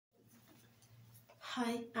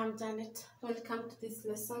Hi, I'm Janet. Welcome to this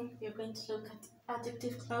lesson. We're going to look at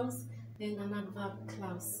adjective clause and an adverb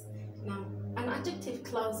clause. Now, an adjective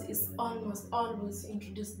clause is almost always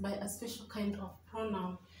introduced by a special kind of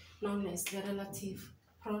pronoun known as the relative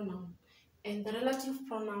pronoun. And the relative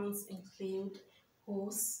pronouns include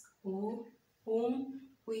whose, who, whom,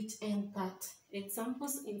 which, and that.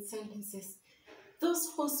 Examples in sentences. Those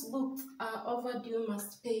whose books are overdue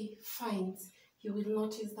must pay fines. You will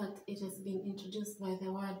notice that it has been introduced by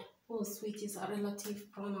the word whose, which is a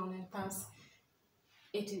relative pronoun, and thus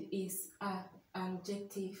it is an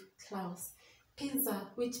adjective clause. Pizza,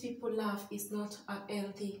 which people love, is not a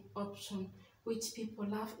healthy option. Which people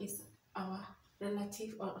love is our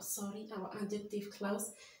our adjective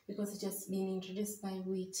clause, because it has been introduced by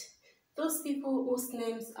which. Those people whose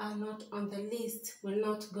names are not on the list will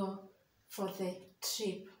not go for the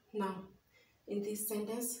trip. Now, in this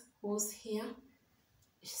sentence, whose here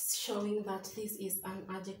is showing that this is an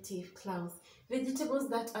adjective clause. Vegetables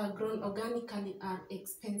that are grown organically are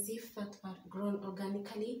expensive.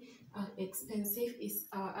 Is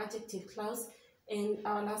our adjective clause. And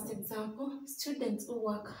our last example, students who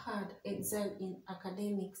work hard excel in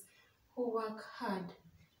academics. Who work hard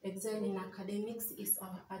excel in academics is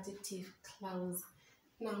our adjective clause.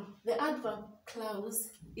 Now, the adverb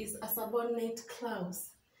clause is a subordinate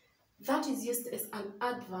clause that is used as an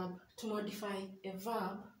adverb to modify a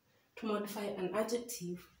verb, to modify an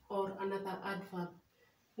adjective or another adverb.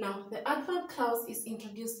 Now, the adverb clause is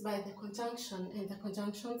introduced by the conjunction, and the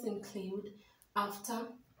conjunctions include after,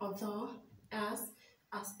 although, as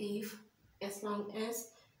if, as long as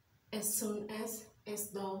soon as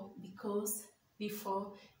though, because,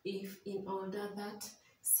 before, if, in order that,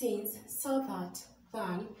 since, so that,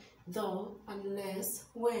 than, though, unless,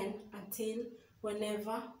 when, until,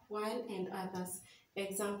 whenever, while, and others.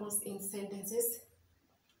 Examples in sentences.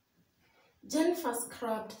 Jennifer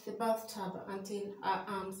scrubbed the bathtub until her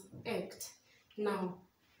arms ached. Now,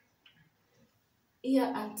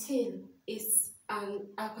 here until is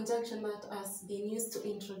a conjunction that has been used to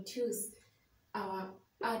introduce our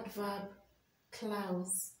adverb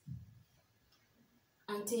clause.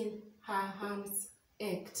 Until her arms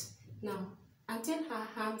ached. Now, until her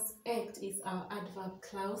arms ached is our adverb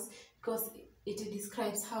clause because it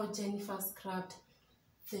describes how Jennifer scrubbed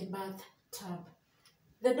the bathtub.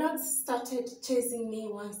 The dogs started chasing me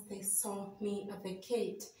once they saw me at the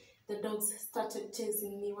gate. The dogs started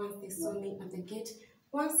chasing me once they saw me at the gate.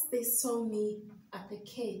 Once they saw me at the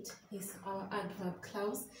gate is our adverb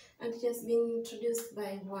clause, and it has been introduced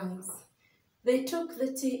by once. They took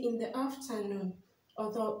the tea in the afternoon,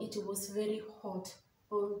 although it was very hot.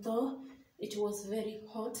 Although it was very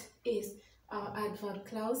hot is our adverb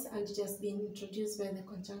clause, and it has been introduced by the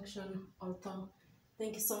conjunction although.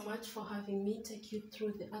 Thank you so much for having me take you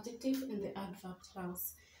through the adjective and the adverb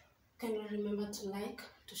clause. Kindly remember to like,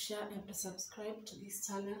 to share, and to subscribe to this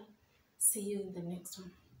channel. See you in the next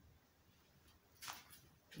one.